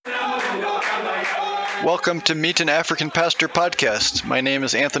Welcome to Meet an African Pastor podcast. My name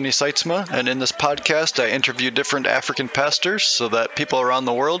is Anthony Seitzma, and in this podcast, I interview different African pastors so that people around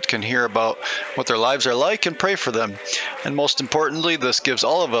the world can hear about what their lives are like and pray for them. And most importantly, this gives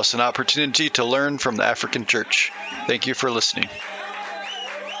all of us an opportunity to learn from the African church. Thank you for listening.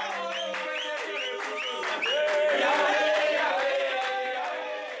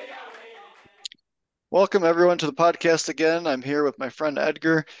 Welcome, everyone, to the podcast again. I'm here with my friend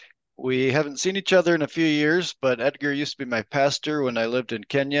Edgar. We haven't seen each other in a few years, but Edgar used to be my pastor when I lived in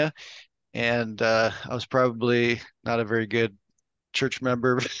Kenya, and I was probably not a very good church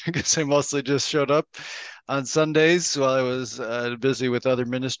member because I mostly just showed up on Sundays while I was busy with other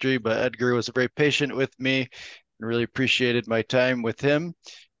ministry. But Edgar was very patient with me and really appreciated my time with him.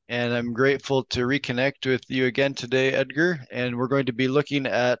 And I'm grateful to reconnect with you again today, Edgar. And we're going to be looking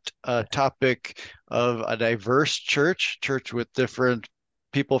at a topic of a diverse church with different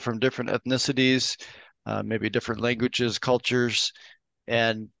people from different ethnicities, maybe different languages, cultures,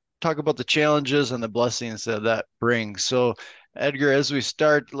 and talk about the challenges and the blessings that brings. So, Edgar, as we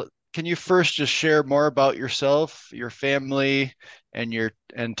start, can you first just share more about yourself, your family, and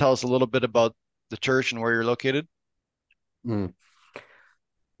tell us a little bit about the church and where you're located?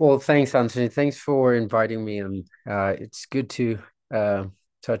 Well, thanks, Anthony. Thanks for inviting me, and it's good to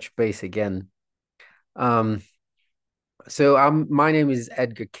touch base again. My name is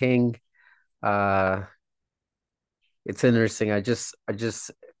Edgar King. It's interesting. I just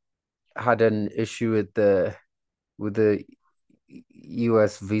had an issue with the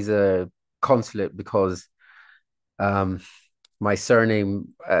U.S. visa consulate because my surname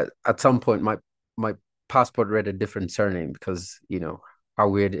at some point my passport read a different surname because how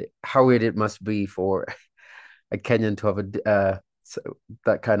weird it must be for a Kenyan to have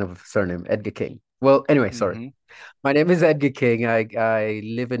that kind of surname, Edgar King. Well, anyway, sorry. Mm-hmm. My name is Edgar King. I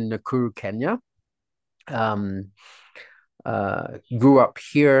live in Nakuru, Kenya. Um, Grew up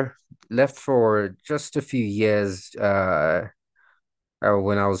here, left for just a few years when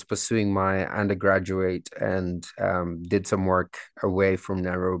I was pursuing my undergraduate and did some work away from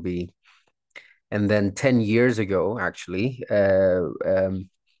Nairobi. And then 10 years ago, actually, there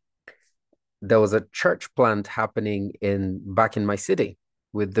was a church plant happening back in my city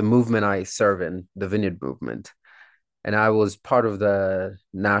with the movement I serve in, the Vineyard Movement. And I was part of the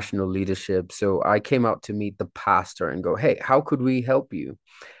national leadership. So I came out to meet the pastor and go, hey, how could we help you?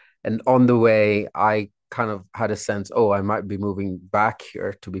 And on the way, I kind of had a sense, oh, I might be moving back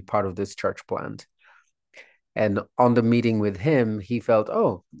here to be part of this church plant. And on the meeting with him, he felt,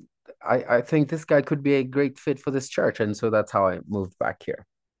 oh, I think this guy could be a great fit for this church. And so that's how I moved back here.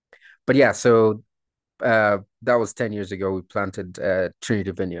 But yeah, so that was 10 years ago. We planted Trinity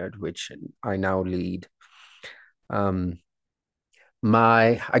Vineyard, which I now lead. I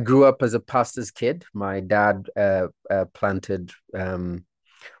grew up as a pastor's kid. My dad planted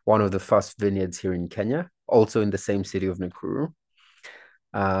one of the first vineyards here in Kenya, also in the same city of Nakuru.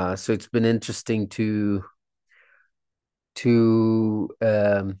 So it's been interesting to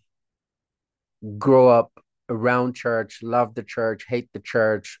grow up around church, love the church, hate the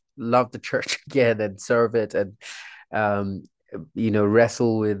church, love the church again, and serve it, and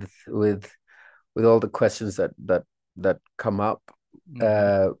wrestle with all the questions that come up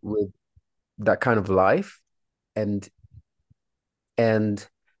with that kind of life, and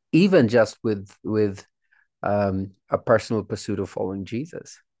even just with a personal pursuit of following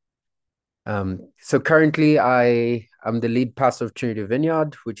Jesus. So currently I am the lead pastor of Trinity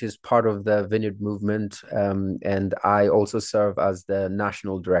Vineyard, which is part of the Vineyard Movement. And I also serve as the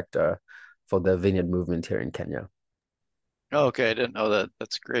national director for the Vineyard Movement here in Kenya. Oh, okay, I didn't know that.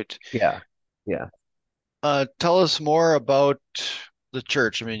 That's great. Yeah. Yeah. Tell us more about the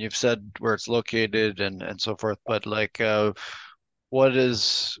church. I mean, you've said where it's located and so forth, but what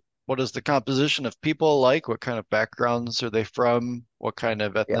is what is the composition of people like? What kind of backgrounds are they from? What kind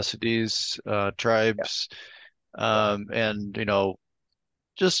of Yeah. ethnicities, Yeah. tribes? Yeah. And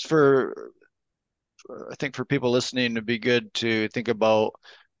just I think for people listening, it'd be good to think about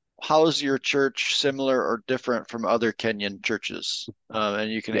how is your church similar or different from other Kenyan churches? And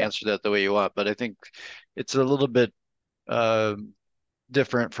you can Yeah. answer that the way you want, but I think it's a little bit uh,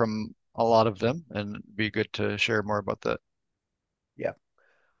 different from a lot of them, and it'd be good to share more about that. Yeah.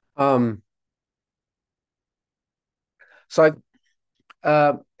 Um, so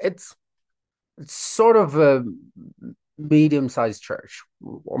it's sort of a medium-sized church,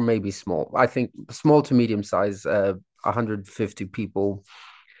 or maybe small. I think small to medium-sized, 150 people.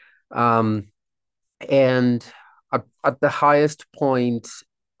 Um, and at the highest point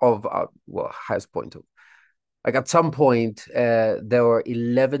of highest point of like at some point, there were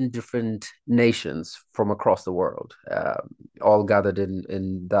 11 different nations from across the world, all gathered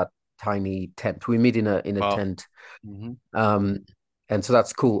in that tiny tent. We meet in a Wow. tent. Hmm. Um, and so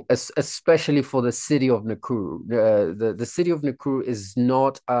that's cool, especially for the city of Nakuru. The city of Nakuru is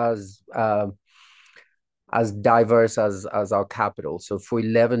not as diverse as our capital. So for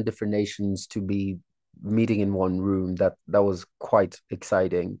 11 different nations to be meeting in one room, that was quite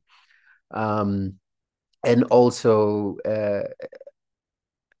exciting. Um, and also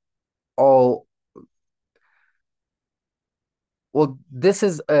all well, this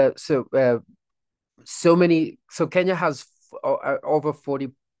is so many. So Kenya has over 40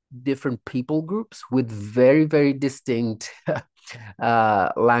 different people groups with very, very distinct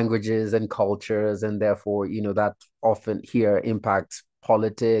languages and cultures, and therefore, that often here impacts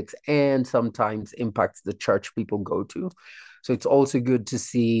politics and sometimes impacts the church people go to. So it's also good to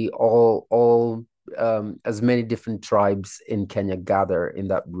see all as many different tribes in Kenya gather in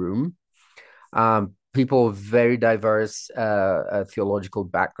that room. People of very diverse theological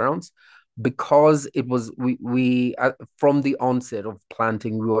backgrounds, because it was we from the onset of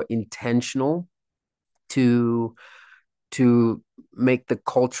planting, we were intentional to to make the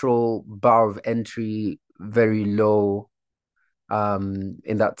cultural bar of entry very low,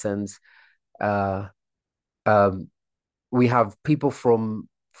 in that sense. uh um we have people from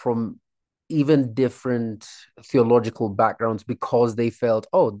even different theological backgrounds, because they felt,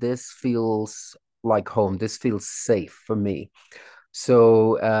 oh, this feels like home, this feels safe for me.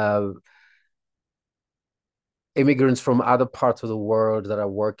 So immigrants from other parts of the world that are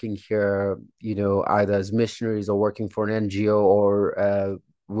working here, either as missionaries or working for an NGO, or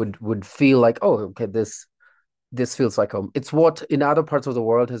would feel like, oh, okay, this feels like home. It's what in other parts of the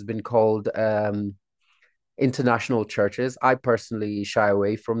world has been called international churches. I personally shy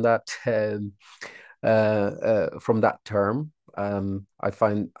away from that term. I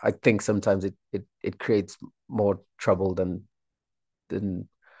think sometimes it creates more trouble than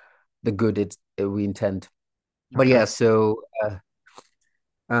the good we intend. But Okay. yeah,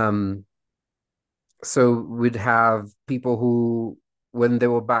 um, so we'd have people who, when they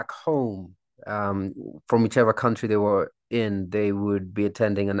were back home, from whichever country they were in, they would be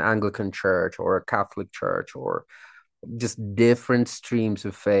attending an Anglican church or a Catholic church, or just different streams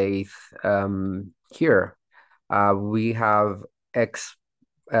of faith. Here, we have ex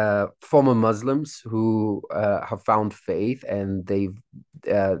former Muslims who have found faith, and they've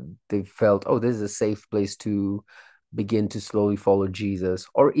felt, oh, this is a safe place to begin to slowly follow Jesus,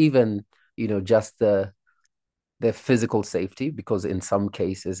 or even just their physical safety, because in some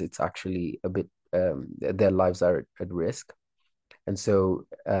cases it's actually a bit, their lives are at risk. And so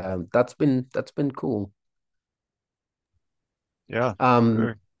that's been cool. Yeah. Um,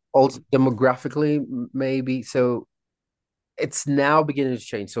 Very. Also demographically, maybe so it's now beginning to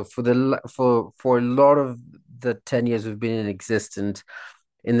change. So for a lot of the 10 years we've been in existence,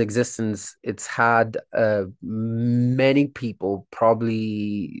 it's had many people,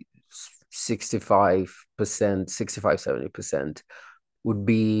 probably 65%, 65-70% would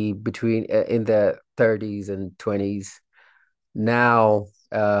be between in their 30s and 20s. Now,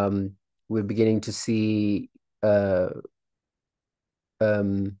 we're beginning to see uh,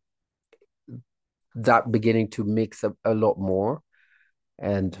 um, that beginning to mix up a lot more,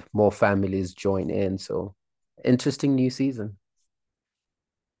 and more families join in. So interesting new season.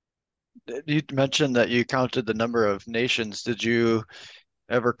 You mentioned that you counted the number of nations. Did you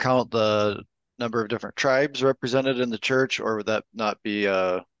ever count the number of different tribes represented in the church, or would that not be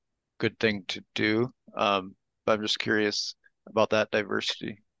a good thing to do? But I'm just curious about that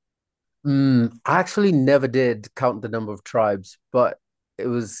diversity. I actually never did count the number of tribes, but it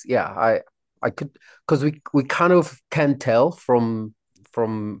was, yeah, I could, because we kind of can tell from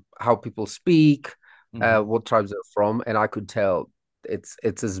how people speak, Hmm. what tribes they're from, and I could tell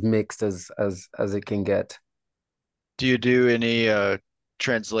it's as mixed as it can get. Do you do any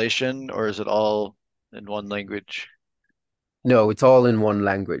translation, or is it all in one language? No, it's all in one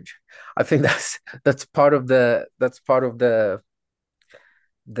language. I think that's part of the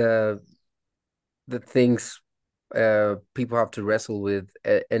the things people have to wrestle with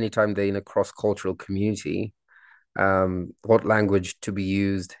anytime they're in a cross-cultural community. What language to be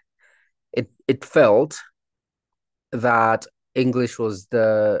used? It felt that English was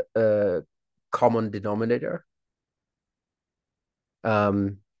the common denominator.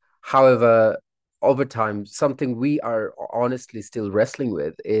 Um, However, over time, something we are honestly still wrestling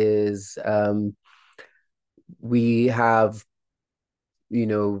with is, we have, you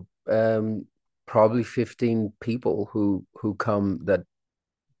know, probably 15 people who come that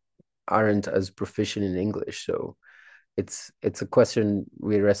aren't as proficient in English. So it's a question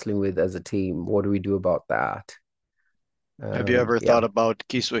we're wrestling with as a team. What do we do about that? Have you ever Yeah. thought about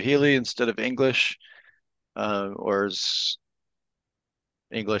Kiswahili instead of English, or is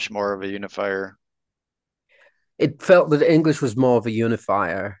English more of a unifier? It felt that English was more of a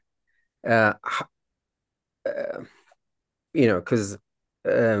unifier. Uh, uh, because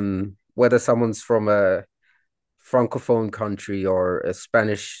whether someone's from a francophone country or a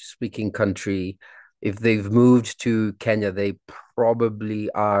Spanish speaking country, if they've moved to Kenya, they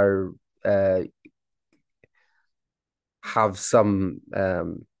probably are uh, have some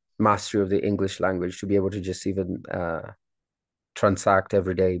mastery of the English language to be able to just even transact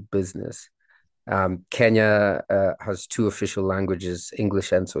everyday business. Kenya has two official languages,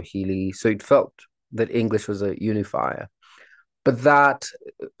 English and Swahili, so it felt that English was a unifier. But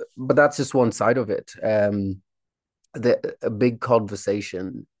that's just one side of it. A big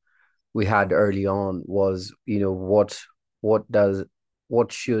conversation we had early on was, what does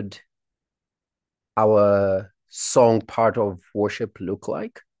what should our song part of worship look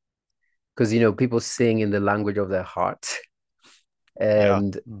like? Because people sing in the language of their heart, Yeah.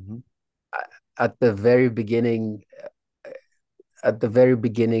 and Hmm. at the very beginning,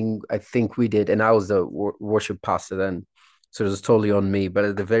 I think we did, and I was the worship pastor then, so it was totally on me. But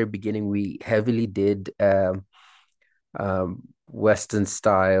at the very beginning, we heavily did Western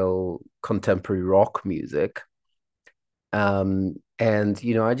style contemporary rock music. And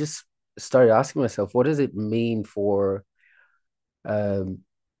I just started asking myself, what does it mean for um,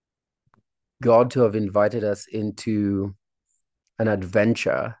 God to have invited us into an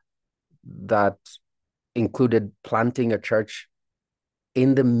adventure that included planting a church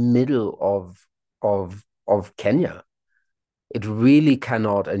in the middle of Kenya? It really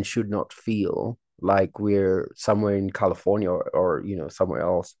cannot and should not feel like we're somewhere in California or somewhere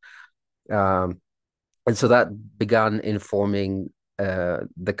else. Um, and so that began informing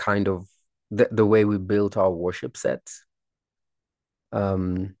the kind of the way we built our worship sets.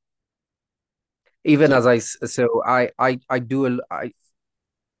 Um, even So, as I do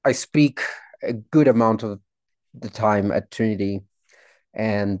I speak a good amount of the time at Trinity,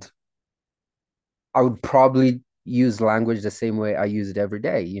 and I would probably use language the same way I use it every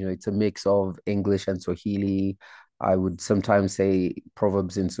day. It's a mix of English and Swahili. I would sometimes say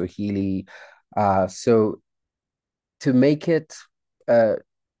proverbs in Swahili. So to make it uh,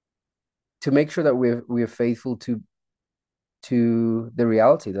 to make sure that we're faithful to the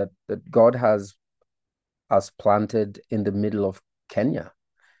reality that God has us planted in the middle of Kenya,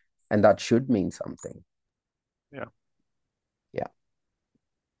 and that should mean something. yeah. Yeah.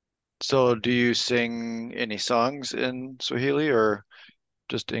 So do you sing any songs in Swahili or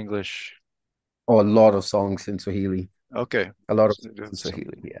just English? Or a lot of songs in Swahili. Okay. A lot of So you songs do in some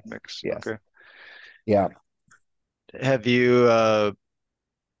Swahili. Yes. mix. Yes. Okay. Yeah. Have you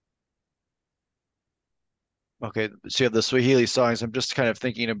okay, so you have the Swahili songs. I'm just kind of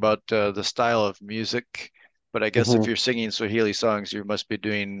thinking about the style of music, but I guess if Mhm. you're singing Swahili songs, you must be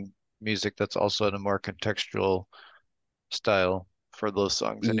doing music that's also in a more contextual style for those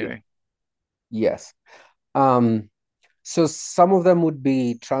songs Ye- anyway. yes. Um, so some of them would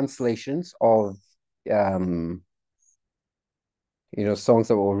be translations of um, songs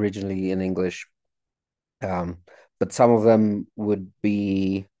that were originally in English. Um, but some of them would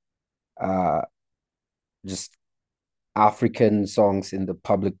be uh just African songs in the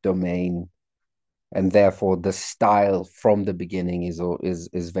public domain, and therefore the style from the beginning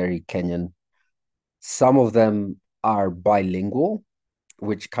is very Kenyan. Some of them are bilingual,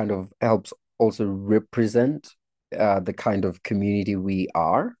 which kind of helps also represent the kind of community we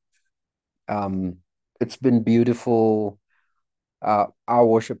are. Um, it's been beautiful. Our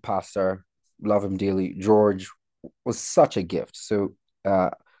worship pastor, love him dearly, George, was such a gift. So uh,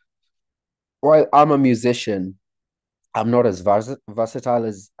 while I'm a musician, I'm not as versatile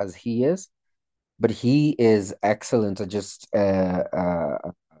as he is, but he is excellent at just uh,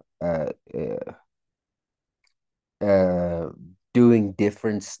 uh, uh, doing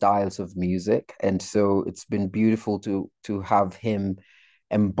different styles of music, and so it's been beautiful to have him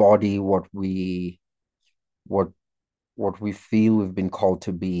embody what what we feel we've been called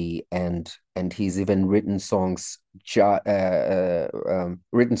to be, and he's even written songs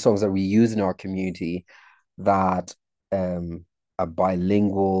written songs that we use in our community that are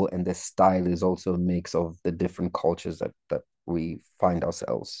bilingual, and the style is also a mix of the different cultures that we find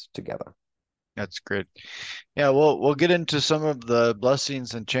ourselves together. That's great. Yeah, we'll get into some of the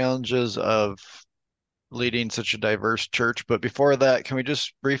blessings and challenges of leading such a diverse church, but before that, can we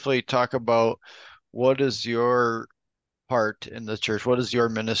just briefly talk about what is your part in the church? What is your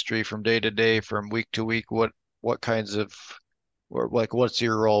ministry from day to day, from week to week? What kinds of or like what's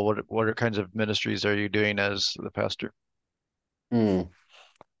your role? What kinds of ministries are you doing as the pastor? Mm.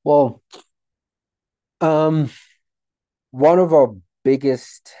 Well, um, one of our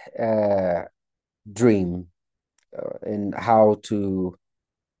biggest dream in how to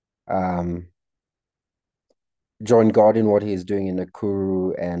um, join God in what he is doing in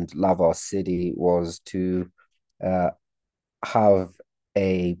Nakuru and love our city was to uh, have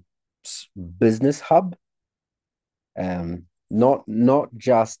a business hub, not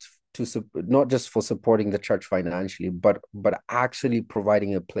just not just for supporting the church financially, but actually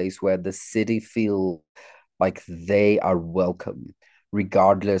providing a place where the city feel like they are welcome,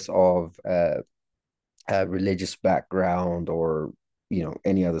 regardless of religious background or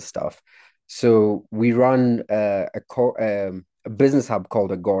any other stuff. So we run a business hub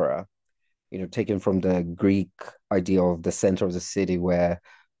called Agora, taken from the Greek idea of the center of the city where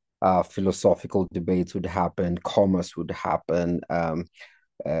philosophical debates would happen, commerce would happen,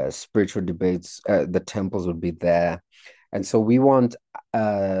 spiritual debates, the temples would be there. And so we want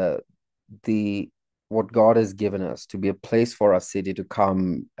the what God has given us to be a place for our city to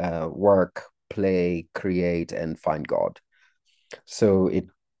come, work, play, create, and find God. So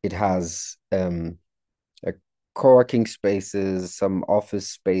it has a co-working spaces, some office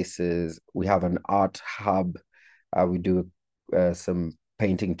spaces. We have an art hub. We do some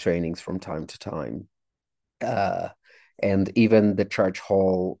painting trainings from time to time. Uh, and even the church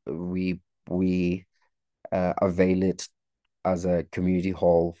hall, we avail it as a community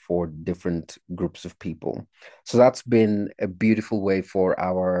hall for different groups of people. So that's been a beautiful way for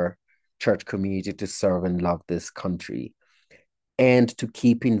our church community to serve and love this country and to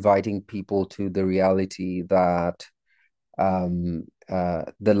keep inviting people to the reality that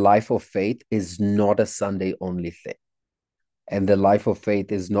the life of faith is not a Sunday only thing. And the life of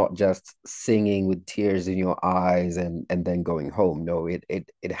faith is not just singing with tears in your eyes and then going home. No, it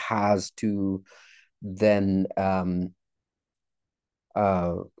has to then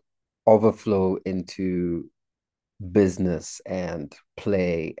uh, overflow into business and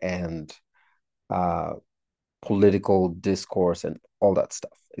play and uh, political discourse and all that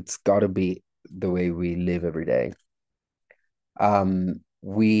stuff. It's got to be the way we live every day.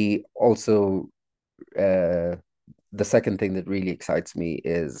 We also the second thing that really excites me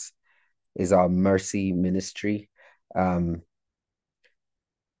is our mercy ministry. And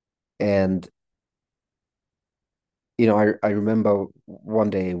I remember one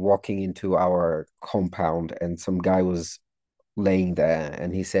day walking into our compound and some guy was laying there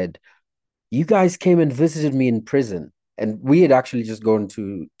and he said, "You guys came and visited me in prison." And we had actually just gone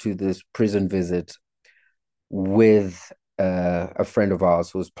to this prison visit with a friend of ours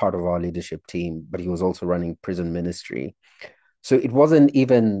who was part of our leadership team, but he was also running prison ministry. So it wasn't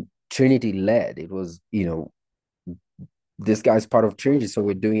even Trinity led. It was, this guy's part of Trinity, so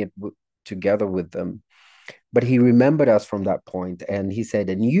we're doing it together with them. But he remembered us from that point, and he said,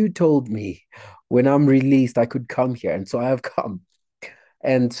 "And you told me when I'm released, I could come here, and so I have come."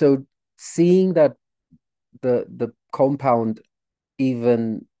 And so, seeing that the compound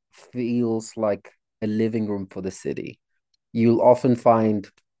even feels like a living room for the city, you'll often find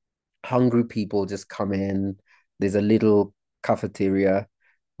hungry people just come in. There's a little cafeteria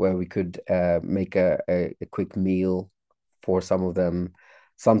where we could make a quick meal for some of them.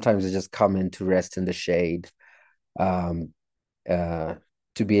 Sometimes they just come in to rest in the shade, um, uh,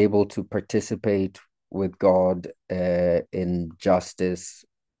 to be able to participate with God in justice,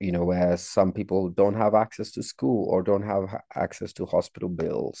 where some people don't have access to school or don't have access to hospital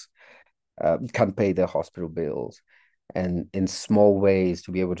bills, can't pay their hospital bills, and in small ways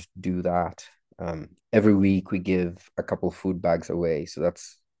to be able to do that. Every week we give a couple of food bags away, so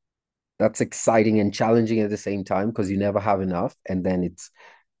that's exciting and challenging at the same time because you never have enough, and then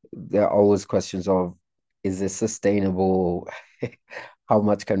there are always questions of, is this sustainable? How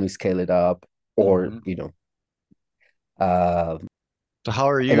much can we scale it up? Or, Hmm. uh, So how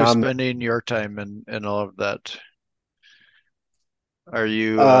are and you I'm spending your time in all of that? Are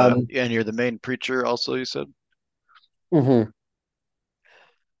you um and you're the main preacher also, you said? mhm.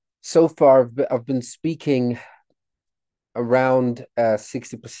 So far I've been speaking around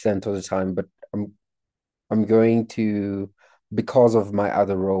 60% of the time, but I'm going to, because of my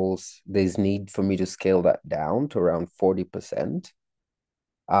other roles, there's need for me to scale that down to around 40%.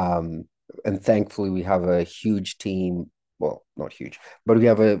 Um, and thankfully we have a huge team. Well, not huge, but we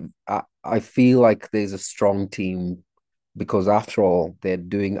have I feel like there's a strong team because after all, they're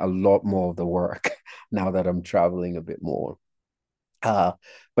doing a lot more of the work now that I'm traveling a bit more. Uh,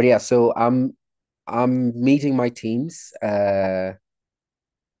 but yeah, so I'm meeting my teams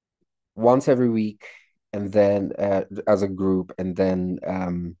once every week, and then as a group, and then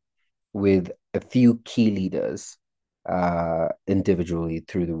with a few key leaders individually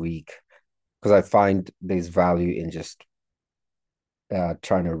through the week, because I find there's value in just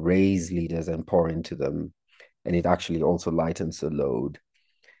trying to raise leaders and pour into them, and it actually also lightens the load.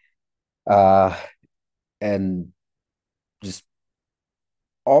 Uh, and just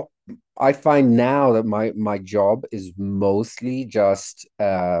all, I find now that my job is mostly just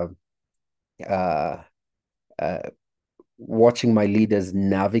uh, uh, watching my leaders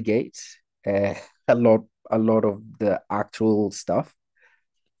navigate uh, a lot a lot of the actual stuff.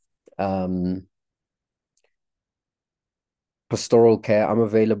 Um, Pastoral care. I'm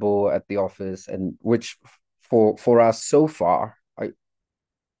available at the office, and which for us so far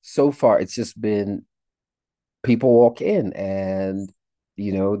it's just been people walk in and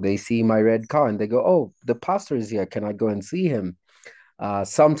they see my red car and they go, "Oh, the pastor is here. Can I go and see him?"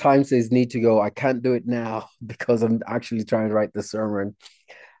 Sometimes they need to go, "I can't do it now because I'm actually trying to write the sermon."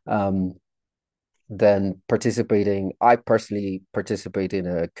 Um, then I personally participate in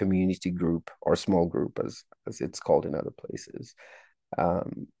a community group or small group as it's called in other places.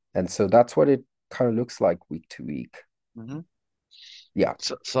 And so that's what it kind of looks like week to week. Hmm. Yeah.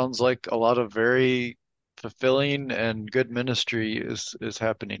 Sounds like a lot of very fulfilling and good ministry is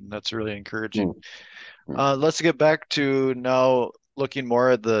happening. That's really encouraging. Mm, mm, Let's get back to now looking more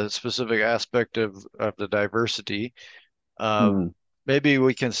at the specific aspect of the diversity. Um, mm, Maybe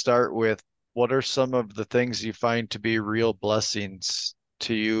we can start with what are some of the things you find to be real blessings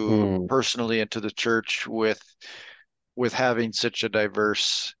to you mm. personally and to the church with having such a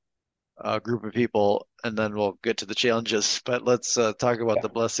diverse group of people, and then we'll get to the challenges. But let's talk about Yeah. the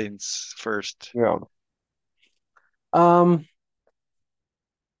blessings first. Yeah. Um,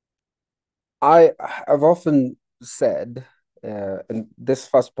 I've often said, and this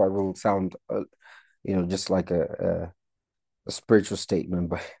first part will sound, just like a spiritual statement,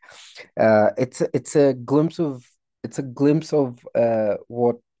 but it's a glimpse of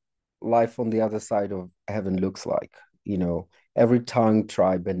what life on the other side of heaven looks like. Every tongue,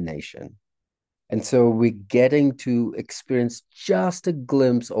 tribe, and nation. And so we're getting to experience just a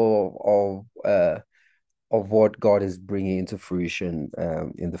glimpse of what God is bringing into fruition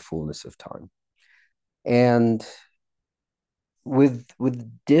in the fullness of time. And with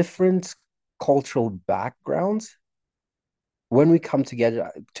different cultural backgrounds, when we come together,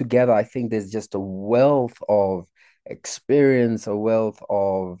 I think there's just a wealth of experience, a wealth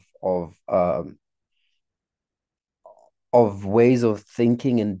of ways of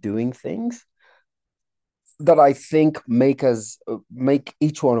thinking and doing things that I think make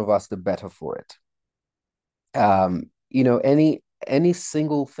each one of us the better for it. Any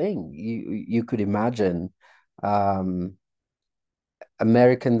single thing you could imagine. Um,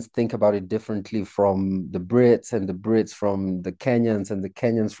 Americans think about it differently from the Brits, and the Brits from the Kenyans, and the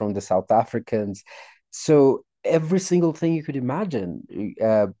Kenyans from the South Africans. So every single thing you could imagine,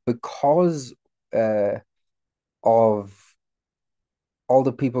 because uh, of all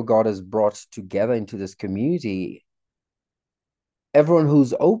the people God has brought together into this community, everyone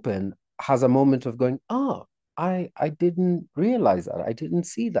who's open has a moment of going, "Oh, I didn't realize that. I didn't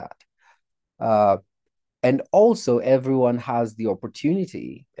see that." Uh, and also everyone has the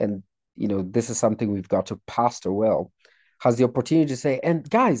opportunity, and this is something we've got to pastor well, has the opportunity to say, "And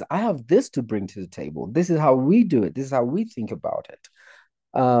guys, I have this to bring to the table. This is how we do it. This is how we think about it."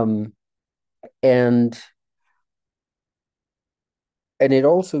 Um and and it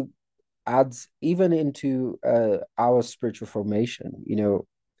also adds even into our spiritual formation.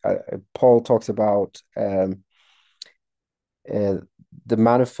 Paul talks about uh, the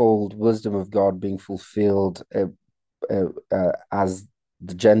manifold wisdom of God being fulfilled as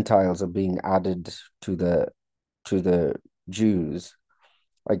the Gentiles are being added to the Jews,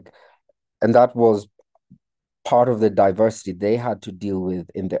 like, and that was part of the diversity they had to deal with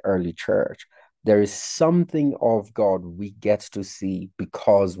in the early church. There is something of God we get to see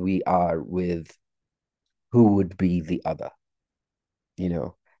because we are with who would be the other.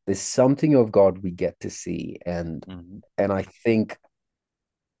 There's something of God we get to see, and Mhm. I think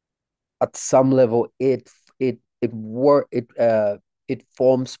at some level it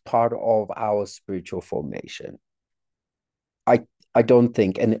forms part of our spiritual formation. I I don't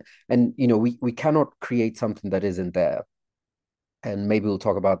think, and we cannot create something that isn't there, and maybe we'll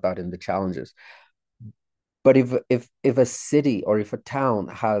talk about that in the challenges. But if a city or if a town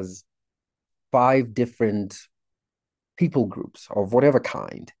has five different people groups of whatever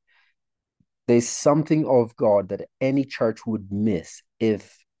kind, there's something of God that any church would miss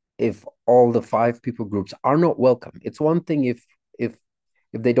if all the five people groups are not welcome. It's one thing if if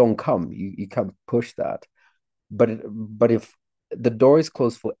they don't come, you can't push that. But if the door is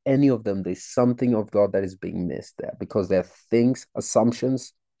closed for any of them, there's something of God that is being missed there, because there are things,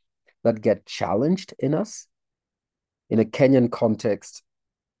 assumptions that get challenged in us. In a Kenyan context,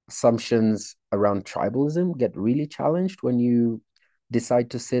 assumptions around tribalism get really challenged when you decide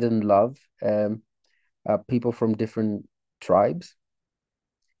to sit and love people from different tribes.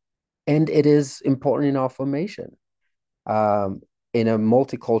 And it is important in our formation. Um, in a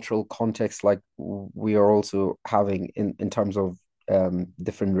multicultural context, like we are also having in terms of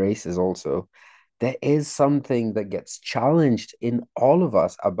different races, also, there is something that gets challenged in all of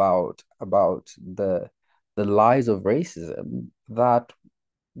us about the lies of racism that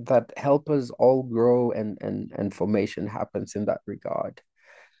help us all grow, and formation happens in that regard.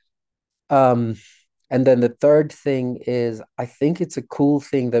 Um, and then the third thing is, I think it's a cool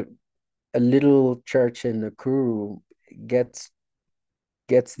thing that a little church in Nakuru gets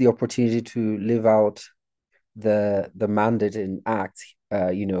gets the opportunity to live out the mandate in Acts,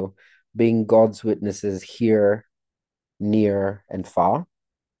 being God's witnesses here, near, and far.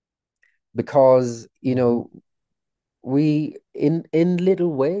 Because, Mhm. we in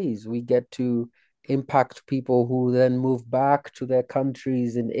little ways we get to impact people who then move back to their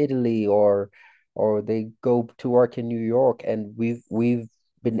countries in Italy, or they go to work in New York, and we've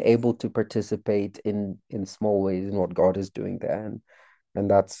been able to participate in small ways in what God is doing there, and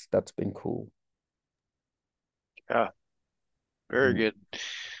that's been cool. Yeah, very Mm. good.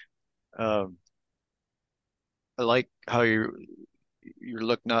 Um, I like how you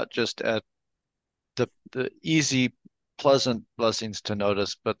look not just at the easy, pleasant blessings to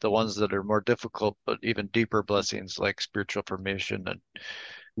notice, but the ones that are more difficult, but even deeper blessings like spiritual formation and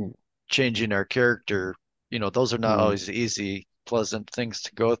Mm. changing our character. Those are not Mm. always easy, pleasant things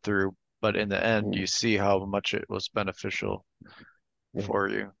to go through, but in the end, Mm. you see how much it was beneficial Yeah. for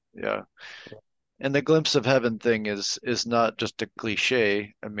you. Yeah. And the glimpse of heaven thing is not just a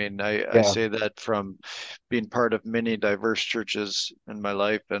cliche. I mean, I Yeah. say that from being part of many diverse churches in my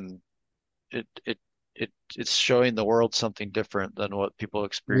life, and it it it's showing the world something different than what people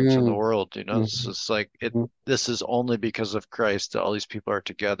experience in the Mm. world. It's Mm. just like it. Mm. This is only because of Christ that all these people are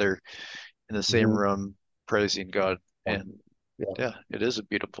together in the same Mm. room praising God, Yeah. and Yeah. yeah, it is a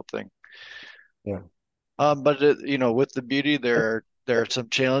beautiful thing. Yeah. But with the beauty, there are some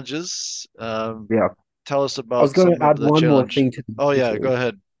challenges. Yeah. Tell us I was about going some to of add the one more challenge. thing to the Oh yeah, go beauty.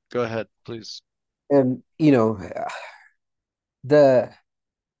 ahead. Go ahead, please. And the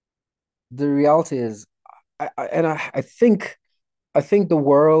the reality is, I think the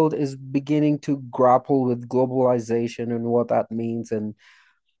world is beginning to grapple with globalization and what that means, and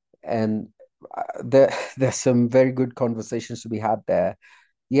there's some very good conversations to be had there.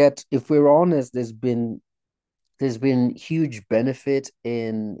 Yet, if we're honest, there's been huge benefit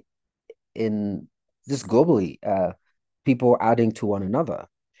in just globally, people adding to one another,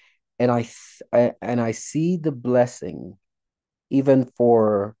 and I see the blessing even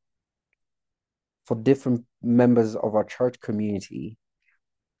for different members of our church community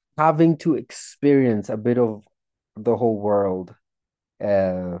having to experience a bit of the whole world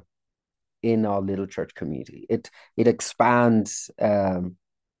uh, in our little church community. It expands it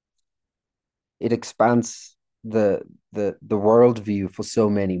expands the worldview for so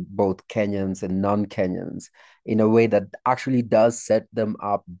many, both Kenyans and non-Kenyans, in a way that actually does set them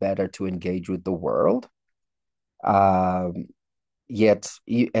up better to engage with the world. Um,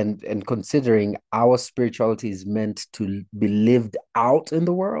 and considering our spirituality is meant to be lived out in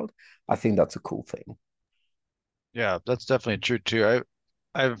the world, I think that's a cool thing. Yeah, that's definitely true too.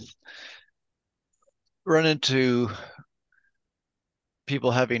 I've run into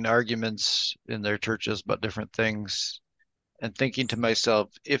people having arguments in their churches about different things and thinking to myself,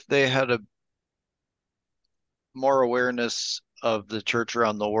 if they had a more awareness of the church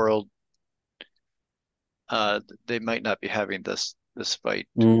around the world, they might not be having this fight.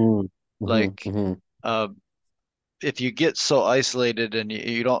 Mm, mhm, Like, mhm. uh, if you get so isolated and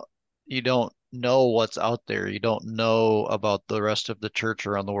you don't know what's out there, you don't know about the rest of the church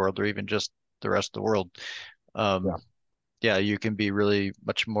around the world, or even just the rest of the world. Um, Yeah, yeah, you can be really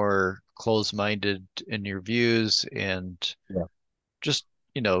much more close-minded in your views and yeah, just,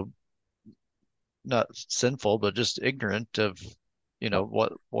 you know, not sinful, but just ignorant of, yeah.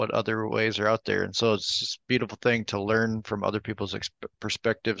 what other ways are out there. And so it's just a beautiful thing to learn from other people's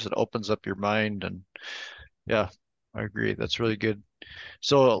perspectives. It opens up your mind, and yeah, I agree. That's really good.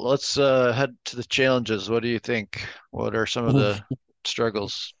 So let's head to the challenges. What do you think? What are some of the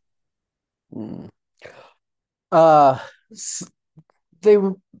struggles? Mm. Uh, they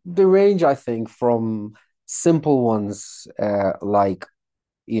they range, I think, from simple ones like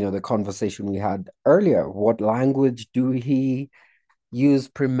the conversation we had earlier. What language do he use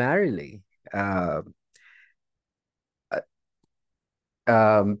primarily? Uh,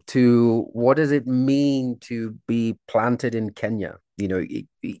 to what does it mean to be planted in Kenya?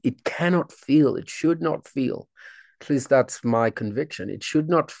 It cannot feel, it should not feel, at least that's my conviction. It should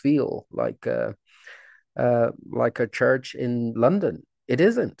not feel like a church in London. It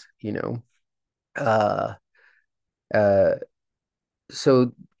isn't. Uh, uh,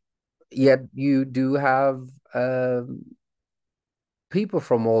 so yet you do have people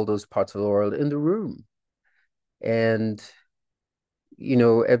from all those parts of the world in the room, and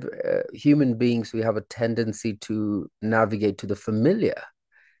human beings, we have a tendency to navigate to the familiar.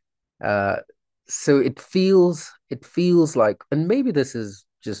 Uh, so it feels like, and maybe this is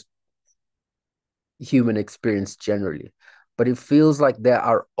just human experience generally, but it feels like there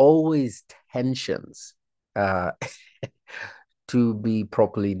are always tensions uh, to be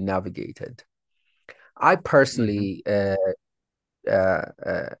properly navigated. I Hmm. personally uh, uh,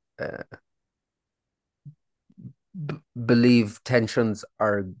 uh, believe tensions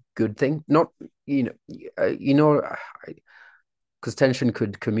are a good thing. Not, you know, you know, because tension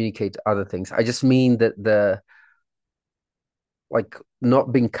could communicate other things. I just mean that the like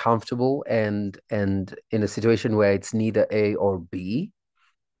not being comfortable and in a situation where it's neither A or B,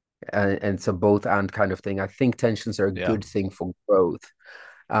 and it's a both and kind of thing. I think tensions are a Yeah. good thing for growth.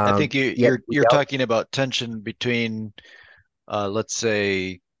 I think you, Yet you're you're talking about tension between, let's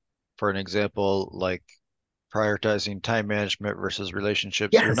say, for an example, like prioritizing time management versus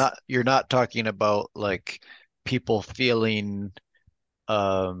relationships. You're yes, not you're not talking about like people feeling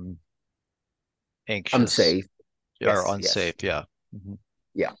um anxious unsafe. or Yes, yes, unsafe. Yeah. Hmm.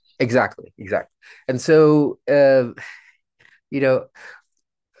 yeah, exactly. And so, you know,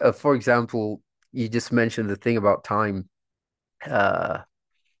 for example, you just mentioned the thing about time. Uh,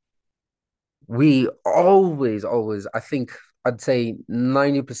 we always, I think I'd say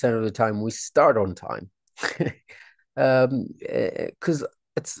 90% of the time we start on time. Because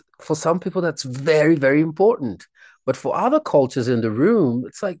it's for some people that's very, very important. But for other cultures in the room,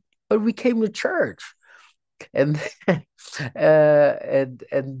 it's like, but we came to church. And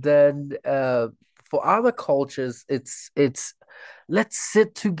and then for other cultures, it's let's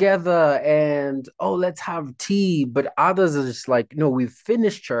sit together and oh, let's have tea. But others are just like, no, we've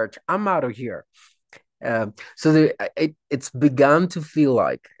finished church. I'm out of here. It's begun to feel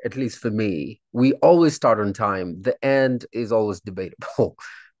like, at least for me, we always start on time. The end is always debatable.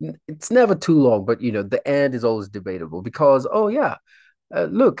 It's never too long, but the end is always debatable because, oh yeah,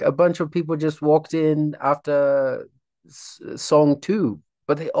 look, a bunch of people just walked in after song two,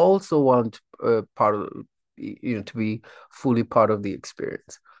 but they also want part of, to be fully part of the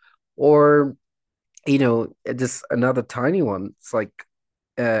experience. Or, just another tiny one. It's like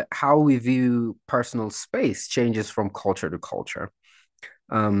how we view personal space changes from culture to culture.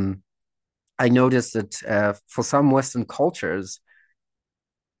 Um, I noticed that for some Western cultures,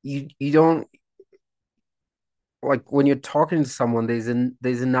 you don't like when you're talking to someone,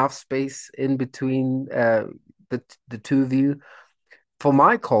 there's enough space in between the two of you. For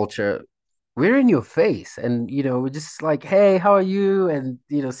my culture, we're in your face, and we're just like, hey, how are you? And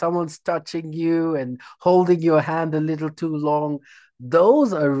someone's touching you and holding your hand a little too long.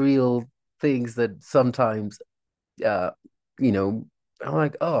 Those are real things that sometimes uh you know I'm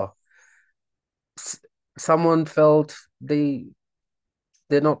like, oh, s- someone felt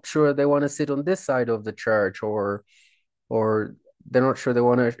they're not sure they want to sit on this side of the church, or they're not sure they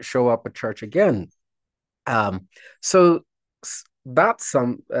want to show up at church again. So that's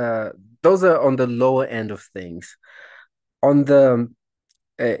some those are on the lower end of things. On the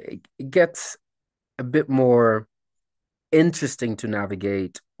it gets a bit more interesting to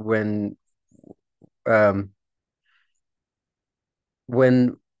navigate um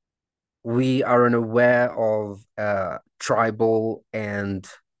when we are unaware of tribal and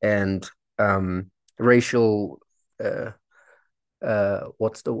racial uh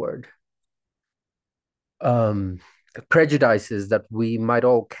what's the word, um prejudices that we might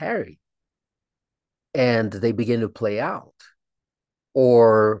all carry, and they begin to play out,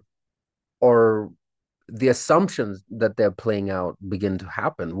 or or the assumptions that they're playing out begin to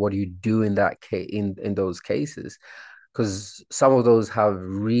happen. What do you do in that case, in those cases? Because some of those have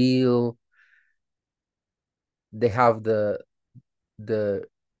real they have the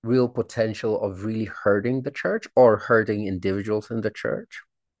real potential of really hurting the church or hurting individuals in the church.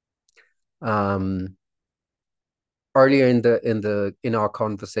 um earlier in our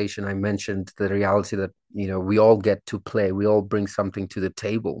conversation, I mentioned the reality that, we all get to play, we all bring something to the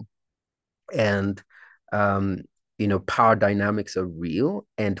table, and um, power dynamics are real,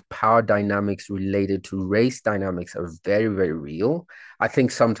 and power dynamics related to race dynamics are very, very real. I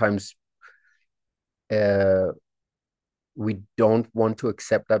think sometimes uh, we don't want to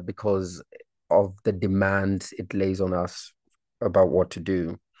accept that because of the demands it lays on us about what to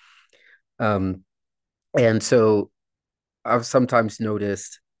do. Um, and so I've sometimes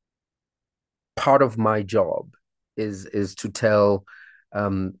noticed part of my job is to tell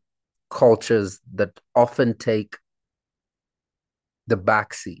um, cultures that often take the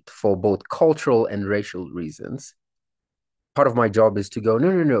backseat for both cultural and racial reasons. Part of my job is to go,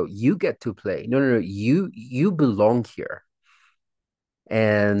 no, no, no, you get to play. No, no, no, you belong here.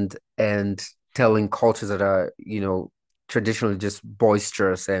 And telling cultures that are, traditionally just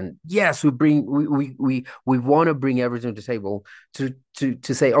boisterous, and yes, we want to bring everything to the table, to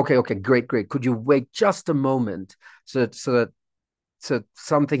say, okay, okay, great, great, could you wait just a moment, so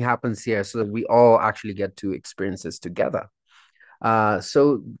something happens here, so that we all actually get to experience this together.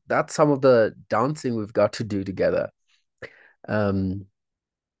 So that's some of the dancing we've got to do together. um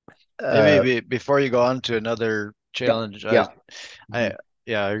Maybe uh before you go on to another yeah, challenge, yeah. I, Mhm.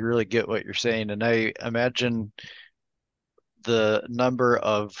 yeah, I really get what you're saying, and I imagine the number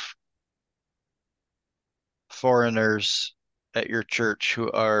of foreigners at your church who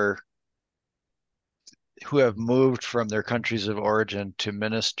have moved from their countries of origin to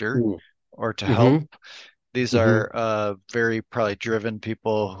minister or to help. Mm-hmm. These Mm-hmm. are very probably driven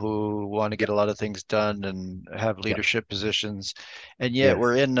people who want to Yeah. get a lot of things done and have Yeah. leadership positions. And yet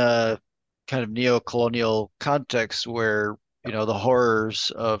we're Yes. in a kind of neo-colonial context where, Yeah. the horrors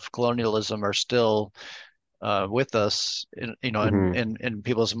of colonialism are still with us Mm-hmm. in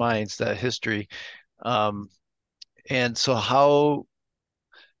people's minds, that history. Um, and so how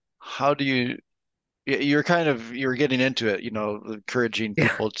do you you're getting into it, encouraging Yeah.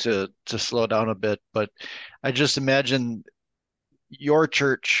 people to slow down a bit, but I just imagine your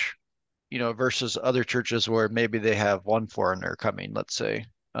church, versus other churches where maybe they have one foreigner coming, let's say.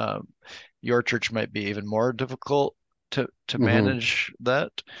 Um, your church might be even more difficult to Mm-hmm. manage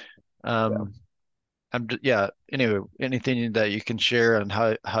that. Yeah. Um, yeah. Anyway, anything that you can share on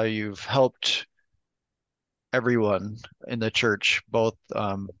how you've helped everyone in the church, both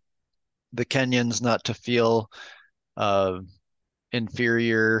the Kenyans not to feel uh,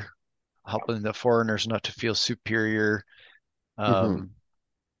 inferior, helping the foreigners not to feel superior. Mm-hmm. Um,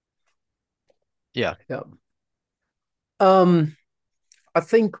 yeah. Yeah. Um, I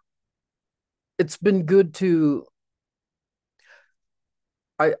think it's been good to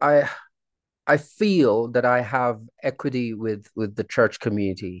I I feel that I have equity with the church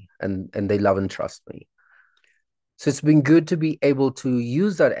community, and they love and trust me. So it's been good to be able to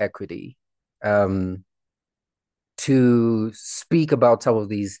use that equity um to speak about some of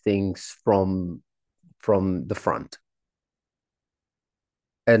these things from the front.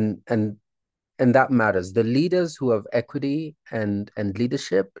 And and that matters. The leaders who have equity and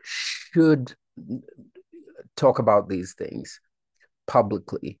leadership should talk about these things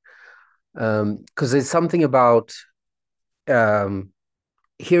publicly, because there's something about um,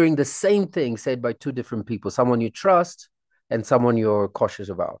 hearing the same thing said by two different people, someone you trust and someone you're cautious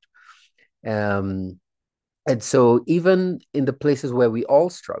about. Um, and so even in the places where we all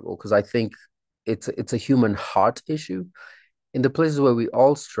struggle, because I think it's a human heart issue, in the places where we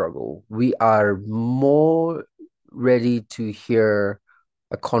all struggle, we are more ready to hear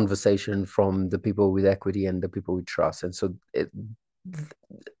a conversation from the people with equity and the people we trust. And so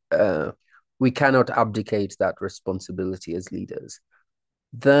uh, we cannot abdicate that responsibility as leaders.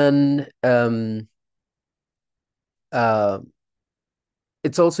 Then uh,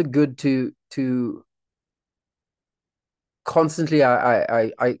 it's also good to constantly,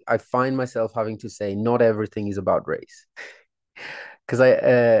 I find myself having to say not everything is about race, because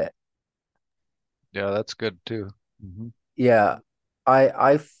Yeah, that's good too. Hmm. yeah,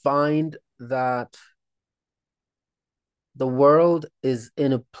 I find that the world is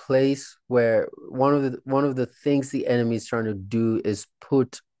in a place where one of the things the enemy is trying to do is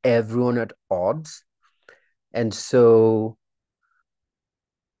put everyone at odds. And so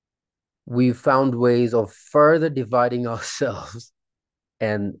we've found ways of further dividing ourselves,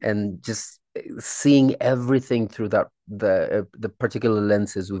 and just seeing everything through the particular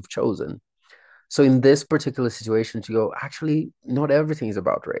lenses we've chosen. So in this particular situation, to go, actually, not everything is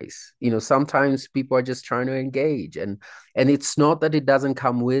about race. Sometimes people are just trying to engage, and it's not that it doesn't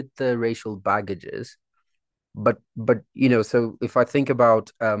come with the racial baggages, but so if I think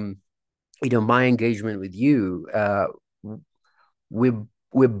about my engagement with you, we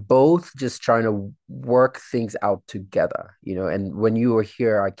we're both just trying to work things out together, and when you were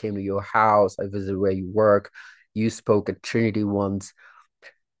here, I came to your house, I visited where you work, you spoke at Trinity once.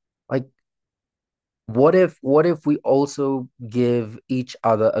 Like, what if we also give each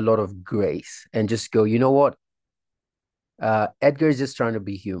other a lot of grace and just go, you know what? Edgar is just trying to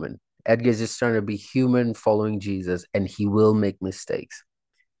be human. Edgar is just trying to be human following Jesus, and he will make mistakes.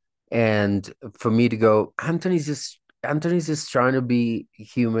 And for me to go, Anthony's just trying to be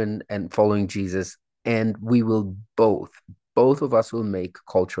human and following Jesus, and we will both of us will make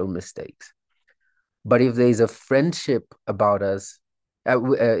cultural mistakes. But if there's a friendship about us,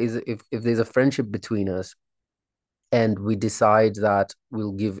 if there's a friendship between us, and we decide that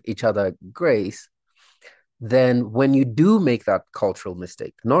we'll give each other grace, then when you do make that cultural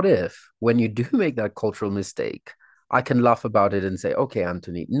mistake, not if, when you do make that cultural mistake, I can laugh about it and say, okay,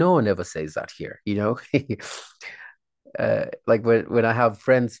 Anthony, no one ever says that here. Like when I have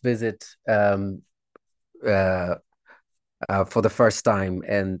friends visit uh, for the first time,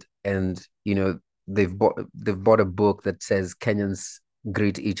 and they've bought a book that says Kenyans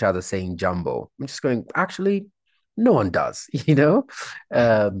greet each other saying jumbo. I'm just going, actually, no one does,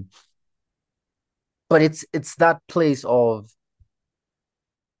 um, but it's that place of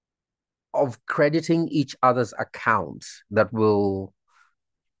crediting each other's accounts that will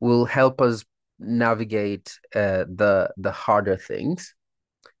help us navigate the harder things.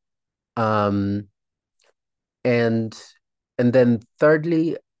 Um, and and then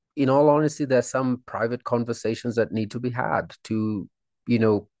thirdly, in all honesty, there's some private conversations that need to be had to,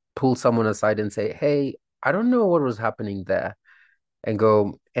 pull someone aside and say, hey, I don't know what was happening there, and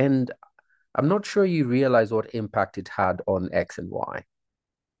go, and I'm not sure you realize what impact it had on X and Y.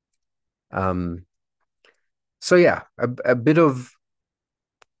 Um, so yeah, a bit of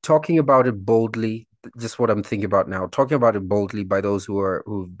talking about it boldly, just what I'm thinking about now, talking about it boldly by those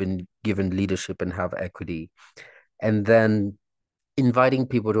who've been given leadership and have equity, and then inviting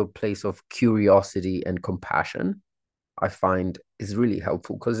people to a place of curiosity and compassion, I find is really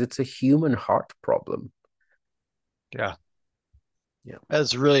helpful because it's a human heart problem. Yeah. Yeah.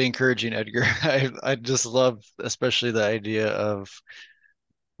 That's really encouraging, Edgar. I just love especially the idea of,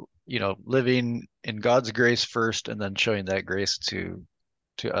 living in God's grace first and then showing that grace to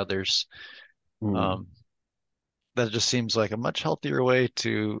others. Mm. Um, that just seems like a much healthier way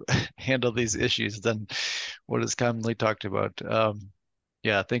to handle these issues than what is commonly talked about.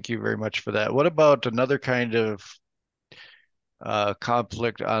 Yeah, thank you very much for that. What about another kind of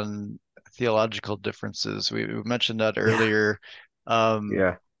conflict on theological differences? We mentioned that Yeah. earlier. Um,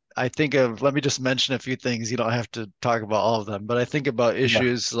 Yeah. I think of, let me just mention a few things. You don't have to talk about all of them, but I think about Yeah.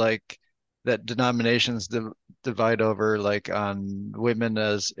 issues like that denominations divide over, like on women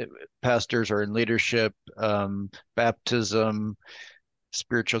as pastors or in leadership, baptism,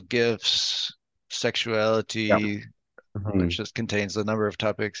 spiritual gifts, Yeah. sexuality, which Hmm. just contains a number of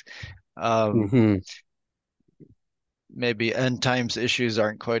topics. Um, Hmm. Maybe end times issues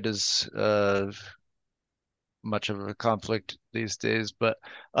aren't quite as much of a conflict these days. But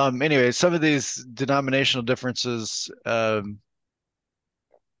anyway, some of these denominational differences,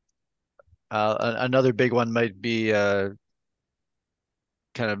 another big one might be kind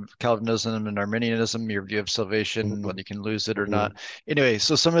of Calvinism and Arminianism, your view of salvation, whether Hmm. you can lose it or not. Hmm. Anyway,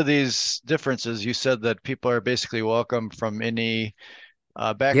 so some of these differences, you said that people are basically welcome from any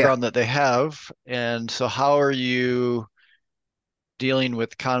Yeah. background that they have. And so, how are you dealing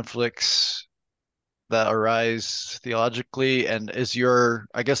with conflicts that arise theologically? And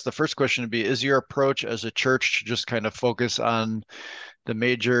I guess the first question would be, is your approach as a church to just kind of focus on the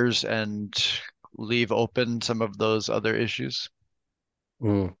majors and leave open some of those other issues?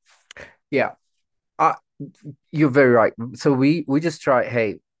 Mm. Yeah. Uh, you're very right. So we just try,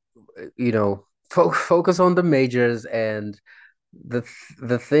 hey, focus on the majors and the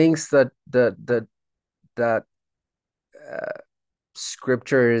things that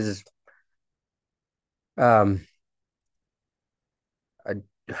scripture is um I,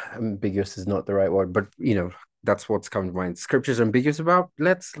 ambiguous is not the right word, but that's what's coming to mind. Scripture's ambiguous about.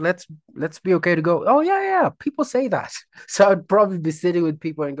 Let's be okay to go. Oh yeah, yeah. People say that, so I'd probably be sitting with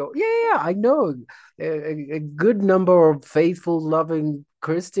people and go, yeah, yeah. I know a good number of faithful, loving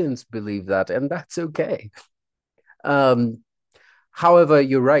Christians believe that, and that's okay. Um, However,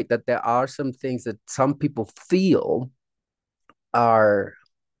 you're right that there are some things that some people feel are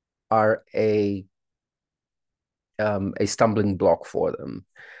are a stumbling block for them.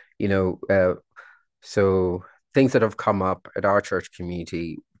 You know, so things that have come up at our church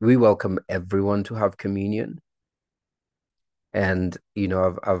community, we welcome everyone to have communion. And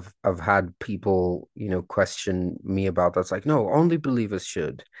I've had people question me about that. It's like, no, only believers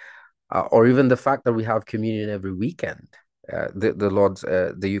should, or even the fact that we have communion every weekend, the Lord's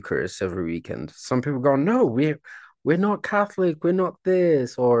the Eucharist every weekend. Some people go, no, we're not Catholic, we're not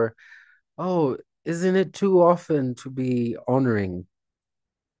this, or oh, isn't it too often to be honoring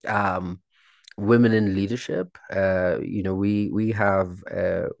um women in leadership? We have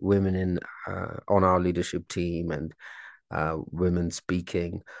women in on our leadership team, and women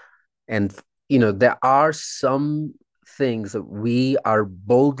speaking. And, there are some things that we are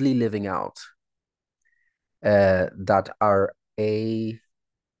boldly living out that are a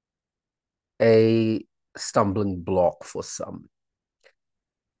stumbling block for some.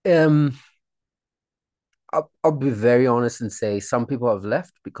 Um, I'll be very honest and say some people have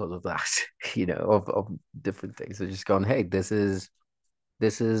left because of that, of different things. They're just gone, hey, this is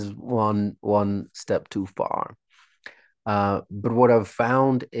one step too far. But what I've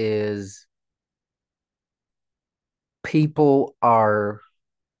found is people are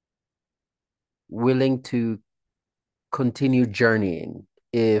willing to continue journeying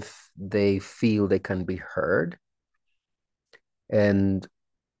if they feel they can be heard. And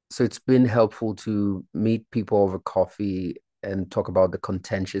so it's been helpful to meet people over coffee and talk about the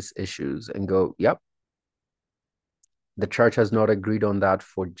contentious issues and go, yep, the church has not agreed on that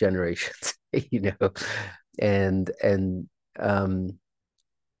for generations, and um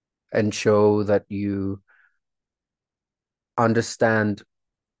and show that you understand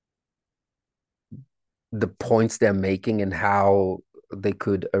the points they're making and how they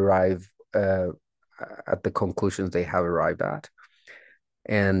could arrive at the conclusions they have arrived at.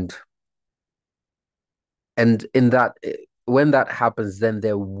 And in that, when that happens, then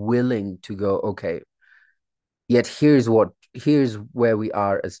they're willing to go, okay, yet here's where we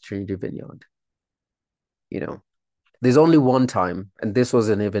are as Trinity Vineyard. You know, there's only one time, and this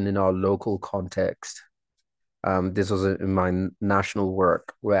wasn't even in our local context. This was in my national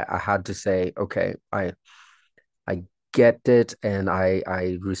work where I had to say, okay, I get it, and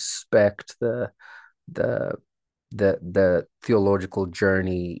I respect the the theological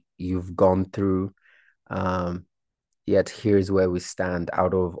journey you've gone through. Um, Yet here's where we stand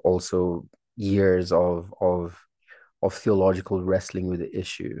out of also years of theological wrestling with the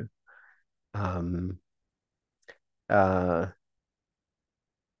issue. Um, uh,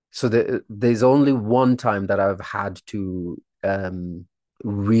 so there's only one time that I've had to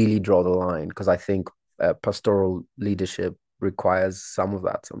really draw the line, because I think pastoral leadership requires some of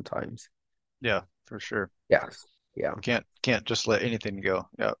that sometimes. Yeah, for sure. Yeah, yeah, Can't just let anything go.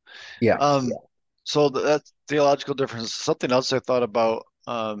 Yeah. yeah, Um, so that theological difference, something else I thought about,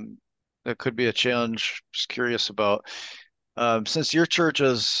 that could be a challenge, just curious about. Since your church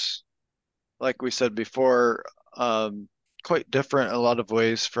is, like we said before, quite different in a lot of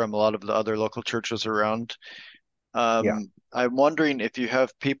ways from a lot of the other local churches around. yeah, I'm wondering if you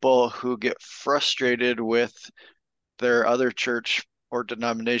have people who get frustrated with their other church or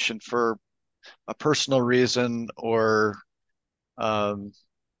denomination for a personal reason or um,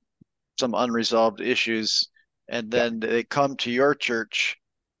 some unresolved issues, and yeah, then they come to your church,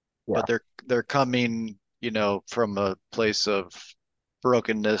 but yeah. they're coming, from a place of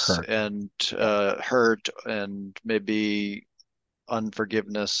brokenness Hurt. and Yeah, hurt and maybe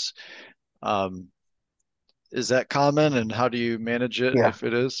unforgiveness. Um, is that common, and how do you manage it yeah, if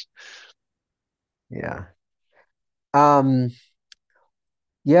it is? yeah. Um,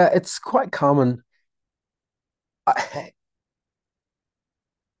 yeah, it's quite common. I,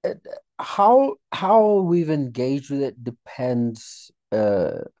 it- how we've engaged with it depends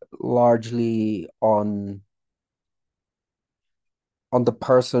largely on the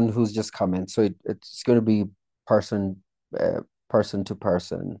person who's just come in. So it's going to be person uh, person to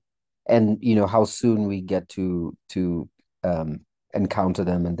person, and how soon we get to um, encounter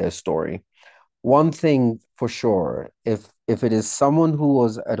them and their story. One thing for sure, if it is someone who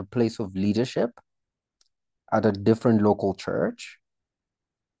was at a place of leadership at a different local church,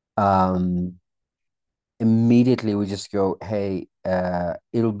 um, immediately we just go, hey,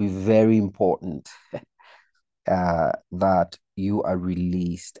 it'll be very important that you are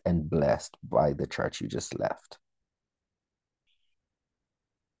released and blessed by the church you just left.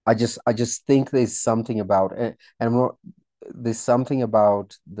 I just think there's something about it, and there's something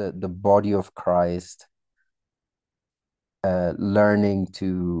about the body of Christ learning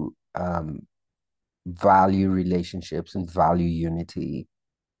to value relationships and value unity.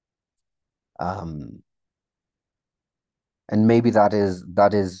 Um, and maybe that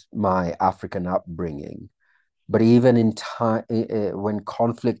is my African upbringing. But even in time, when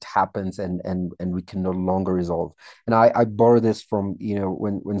conflict happens and we can no longer resolve, and I borrow this from,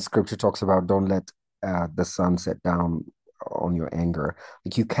 when scripture talks about don't let the sun set down on your anger.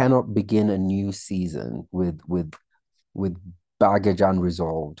 Like you cannot begin a new season with baggage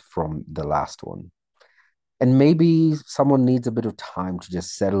unresolved from the last one. And maybe someone needs a bit of time to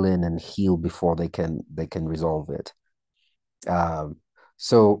just settle in and heal before they can resolve it. Um,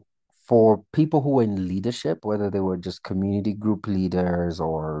 so for people who were in leadership, whether they were just community group leaders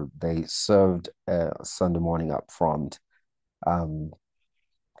or they served Sunday morning up front, um,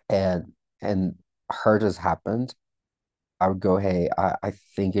 and hurt has happened, I would go, hey, I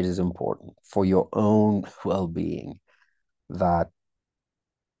think it is important for your own well-being that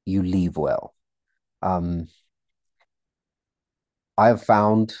you leave well. Um, I have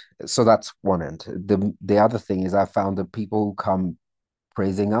found, so that's one end. The other thing is I found that people who come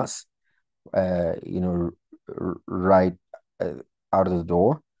praising us, uh, you know, right uh, out of the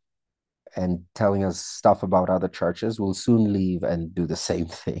door and telling us stuff about other churches will soon leave and do the same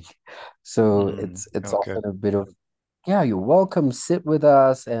thing. So it's Okay. often a bit of, yeah, you're welcome, sit with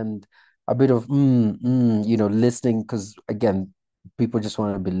us, and a bit of listening, because again, people just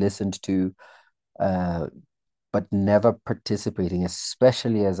want to be listened to, uh, but never participating,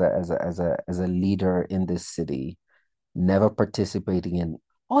 especially as a leader in this city, never participating in,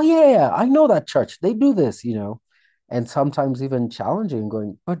 oh yeah, I know that church. They do this, and sometimes even challenging,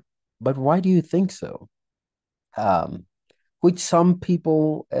 going, but why do you think so? Um, which some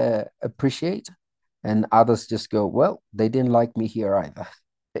people appreciate, and others just go, well, they didn't like me here either.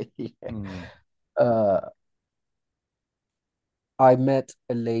 Yeah. Mm. Uh, I met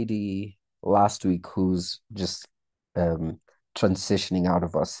a lady last week who's just um, transitioning out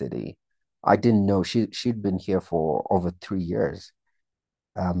of our city. I didn't know she'd been here for over 3 years.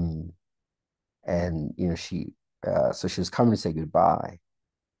 Um, and so she was coming to say goodbye,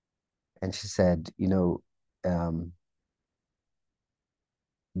 and she said,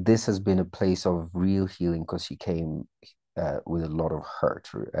 this has been a place of real healing, because she came with a lot of hurt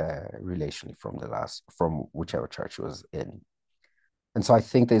relationally from whichever church she was in. And so I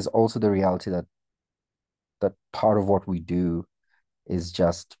think there's also the reality that part of what we do is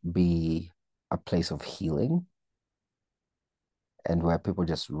just be a place of healing, and where people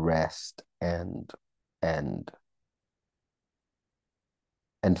just rest and and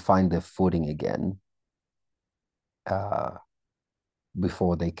find their footing again, uh,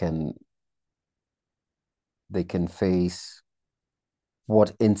 before they can face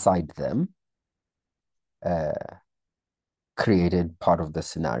what inside them uh, created part of the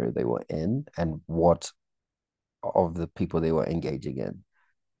scenario they were in, and what of the people they were engaging in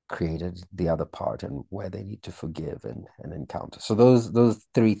created the other part, and where they need to forgive and encounter. So those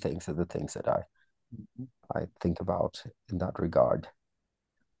three things are the things that I think about in that regard.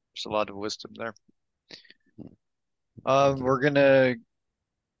 There's a lot of wisdom there. Thank you. We're gonna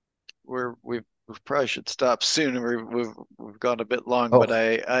we probably should stop soon. We've gone a bit long, but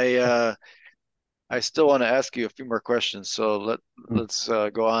Oh, I still want to ask you a few more questions. So mm, let's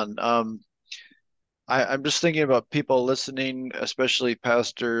go on. I'm just thinking about people listening, especially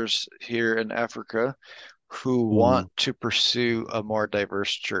pastors here in Africa, who want mm, to pursue a more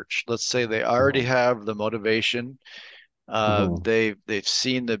diverse church. Let's say they already mm, have the motivation. mm, They've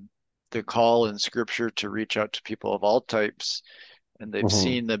seen the call in Scripture to reach out to people of all types, and they've mm,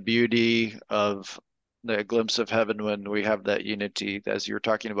 seen the beauty of the glimpse of heaven when we have that unity, as you were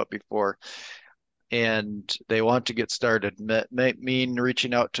talking about before. And they want to get started. Might mean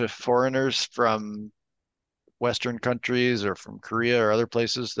reaching out to foreigners from Western countries or from Korea or other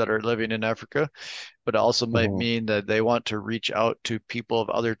places that are living in Africa, but it also might mm. mean that they want to reach out to people of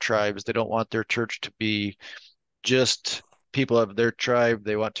other tribes. They don't want their church to be just people of their tribe.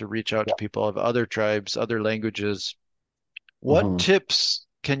 They want to reach out to Yeah. people of other tribes, other languages. What Mm-hmm. tips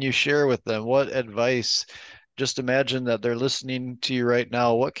can you share with them? What advice? Just imagine that they're listening to you right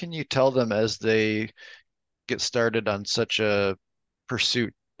now. What can you tell them as they get started on such a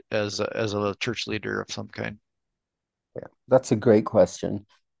pursuit as a church leader of some kind? Yeah, that's a great question.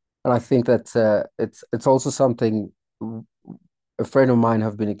 And I think that it's also something a friend of mine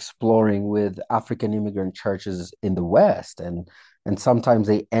have been exploring with African immigrant churches in the West, and sometimes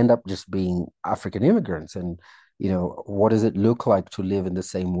they end up just being African immigrants. And what does it look like to live in the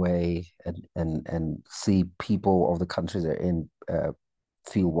same way and see people of the countries they're in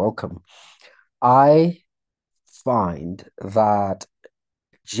feel welcome? I find that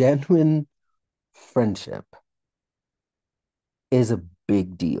genuine friendship is a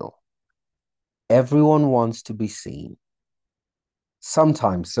big deal. Everyone wants to be seen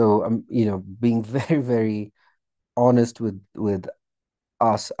sometimes. So being very, very honest with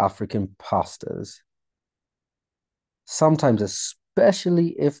us African pastors, sometimes,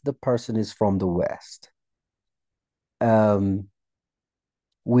 especially if the person is from the West, um,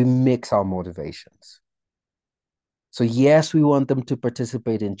 we mix our motivations. So yes, we want them to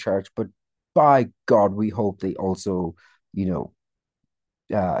participate in church, but by God, we hope they also, you know,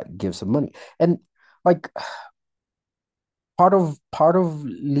 give some money. And like part of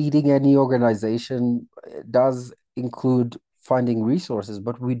leading any organization does include finding resources,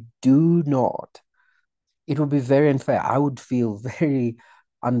 but we do not. It would be very unfair. I would feel very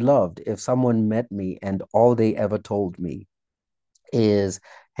unloved if someone met me and all they ever told me is,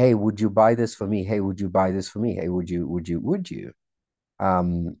 "Hey, would you buy this for me? Hey, would you buy this for me? Hey, would you?"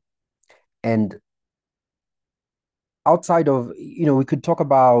 Um, and outside of, we could talk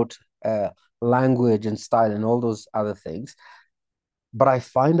about language and style and all those other things, but I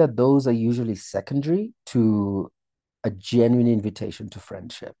find that those are usually secondary to a genuine invitation to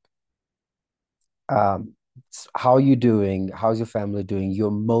friendship. um how are you doing? How's your family doing?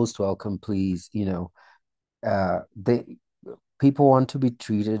 You're most welcome, please. They People want to be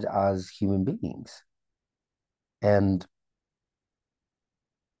treated as human beings, and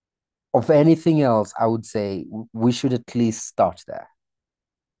of anything else, I would say we should at least start there.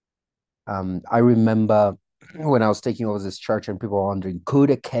 I remember when I was taking over this church and people were wondering,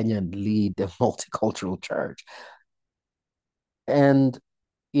 could a Kenyan lead the multicultural church? And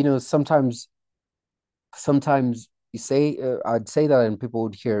sometimes I'd say that and people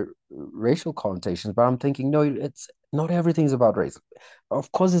would hear racial connotations, but I'm thinking, no, it's not everything's about race.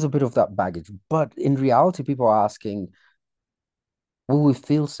 Of course, there's a bit of that baggage, but in reality, people are asking, will we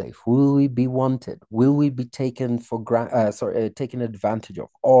feel safe? Will we be wanted? Will we be taken advantage of,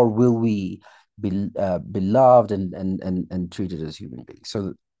 or will we be beloved and treated as human beings?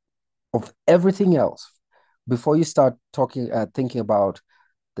 So, of everything else, before you start thinking about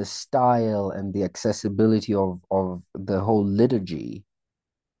the style and the accessibility of the whole liturgy,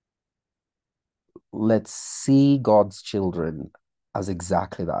 let's see God's children as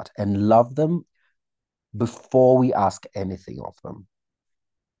exactly that and love them before we ask anything of them.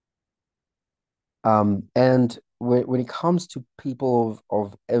 And when it comes to people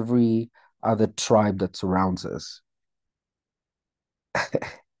of every other tribe that surrounds us,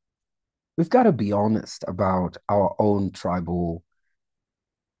 we've got to be honest about our own tribal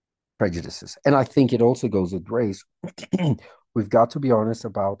prejudices. And I think it also goes with race. We've got to be honest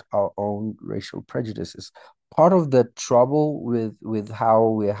about our own racial prejudices. Part of the trouble with how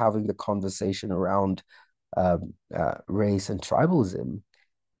we're having the conversation around race and tribalism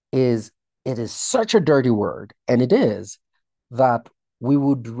is it is such a dirty word, and it is that we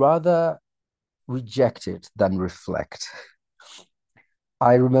would rather reject it than reflect.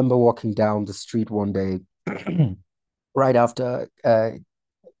 I remember walking down the street one day, right after,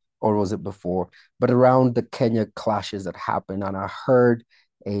 or was it before, but around the Kenya clashes that happened, and I heard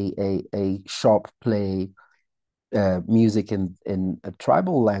a shop play music in a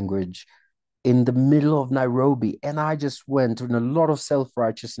tribal language in the middle of Nairobi. And I just went in a lot of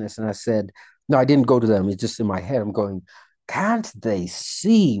self-righteousness and I said, no, I didn't go to them. It's just in my head. I'm going, can't they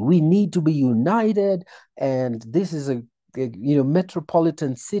see we need to be united? And this is a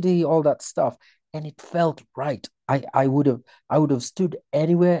metropolitan city, all that stuff. And it felt right. I would have stood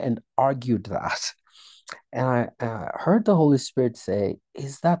anywhere and argued that. And I heard the Holy Spirit say,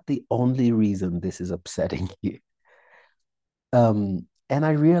 is that the only reason this is upsetting you? And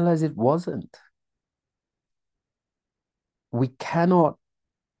I realized it wasn't. We cannot,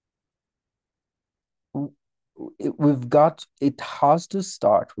 it has to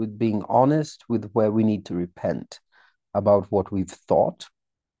start with being honest with where we need to repent about what we've thought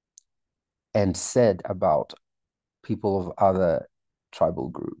and said about people of other tribal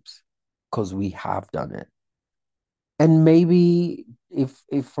groups, because we have done it. And maybe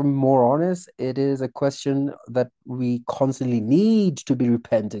if I'm more honest, it is a question that we constantly need to be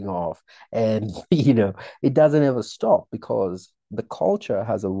repenting of. And it doesn't ever stop because the culture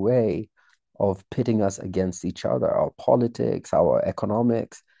has a way of pitting us against each other, our politics, our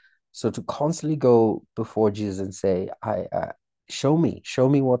economics. So to constantly go before Jesus and say, I show me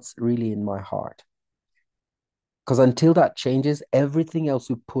what's really in my heart. Because until that changes, everything else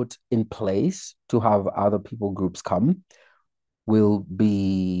we put in place to have other people groups come will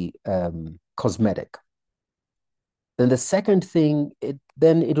be cosmetic. Then the second thing, it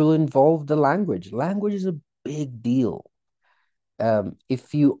will involve the language. Language is a big deal.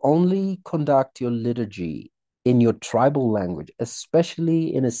 If you only conduct your liturgy in your tribal language,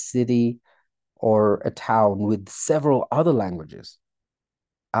 especially in a city or a town with several other languages,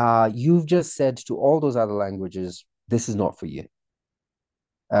 You've just said to all those other languages, this is not for you.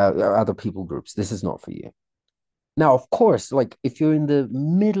 Other people groups, this is not for you. Now, of course, like if you're in the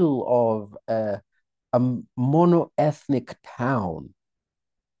middle of a mono-ethnic town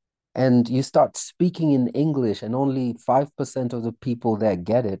and you start speaking in English and only 5% of the people there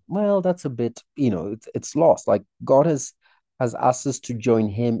get it, well, that's a bit, it's lost. Like God has asked us to join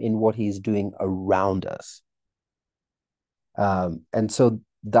him in what he's doing around us. And so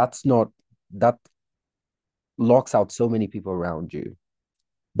that locks out so many people around you.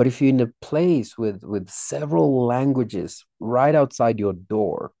 But if you're in a place with several languages right outside your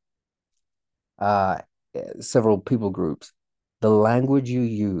door, uh, several people groups, the language you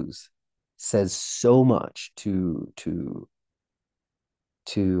use says so much to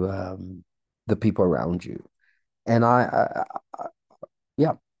the people around you. And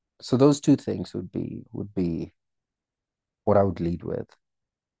yeah, so those two things would be what I would lead with.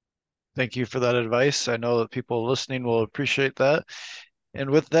 Thank you for that advice. I know that people listening will appreciate that. And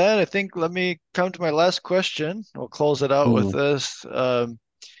with that, I think let me come to my last question. We'll close it out with Mm, this.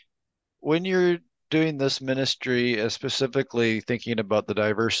 When you're doing this ministry, specifically thinking about the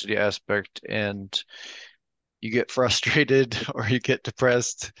diversity aspect, and you get frustrated or you get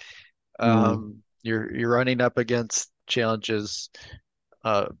depressed, mm, you're running up against challenges,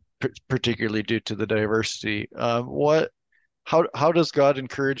 uh, particularly due to the diversity. How does God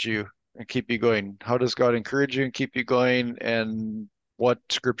encourage you and keep you going? How does God encourage you and keep you going? And what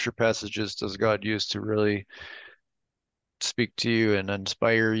scripture passages does God use to really speak to you and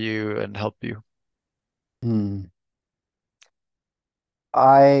inspire you and help you? mm.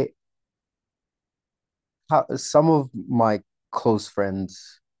 I some of my close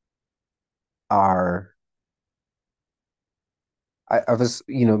friends are I was,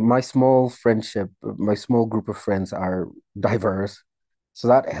 my small friendship, my small group of friends are diverse. So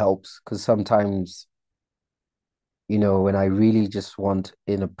that helps because sometimes, when I really just want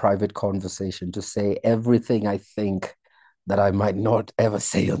in a private conversation to say everything I think that I might not ever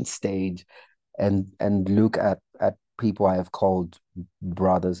say on stage and look at people I have called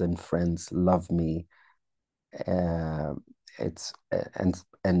brothers and friends love me, um it's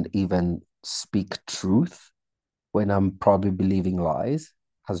and even speak truth when I'm probably believing lies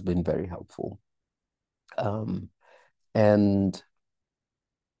has been very helpful. Um, and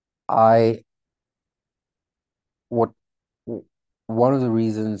I, what, one of the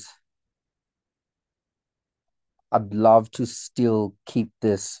reasons I'd love to still keep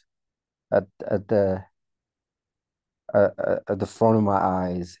this at the front of my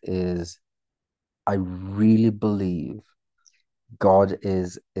eyes is I really believe God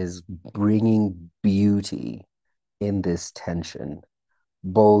is bringing beauty in this tension,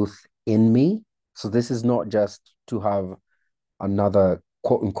 both in me. So this is not just to have another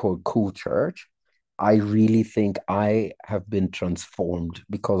quote unquote cool church. I really think I have been transformed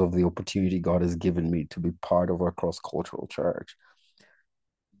because of the opportunity God has given me to be part of a cross cultural church.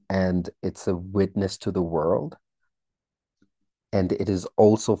 And it's a witness to the world. And it is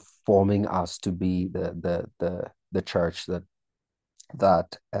also forming us to be the church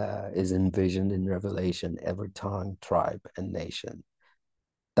that is envisioned in Revelation, every tongue, tribe, and nation.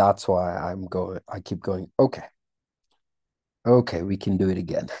 That's why I keep going, okay, we can do it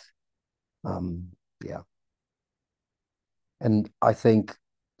again. Um, yeah. And I think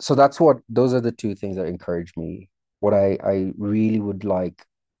so those are the two things that encourage me. What I really would like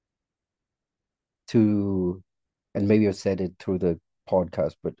to, and maybe I've said it through the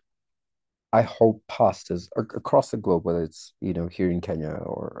podcast, but I hope pastors across the globe, whether it's, here in Kenya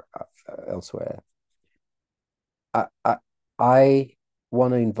or elsewhere, I I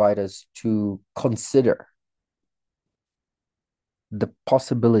want to invite us to consider the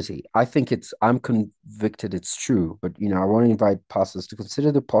possibility. I'm convicted it's true, but I want to invite pastors to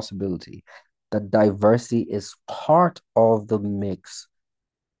consider the possibility that diversity is part of the mix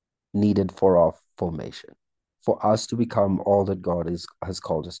needed for our formation, for us to become all that has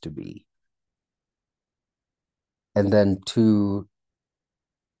called us to be. And then to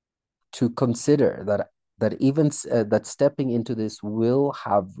consider that even that stepping into this will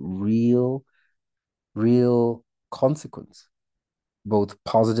have real consequence, both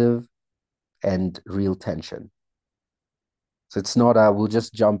positive and real tension. So it's not we'll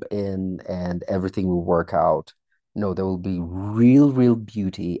just jump in and everything will work out. No, there will be real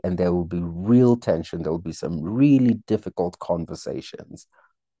beauty and there will be real tension. There will be some really difficult conversations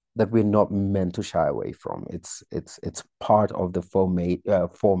that we're not meant to shy away from. It's part of the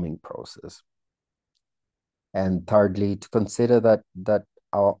forming process. And thirdly, to consider that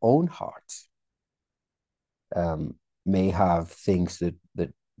our own hearts um, may have things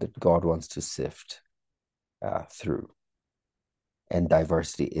that that God wants to sift through, and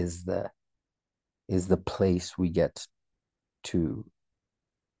diversity is the place we get to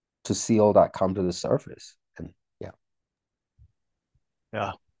see all that come to the surface. And yeah.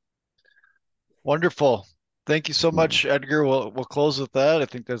 Yeah. Wonderful. Thank you so Mm. much, Edgar. We'll close with that. I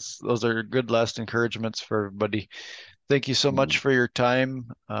think those are good last encouragements for everybody. Thank you so much Mm. for your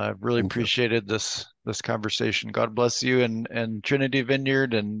time. I really Thank you. appreciated this conversation. God bless you and Trinity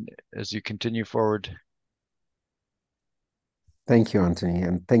Vineyard and as you continue forward. Thank you, Anthony.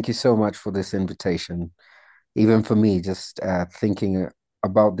 And thank you so much for this invitation. Even for me, just thinking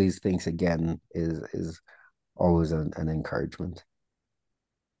about these things again is always an encouragement.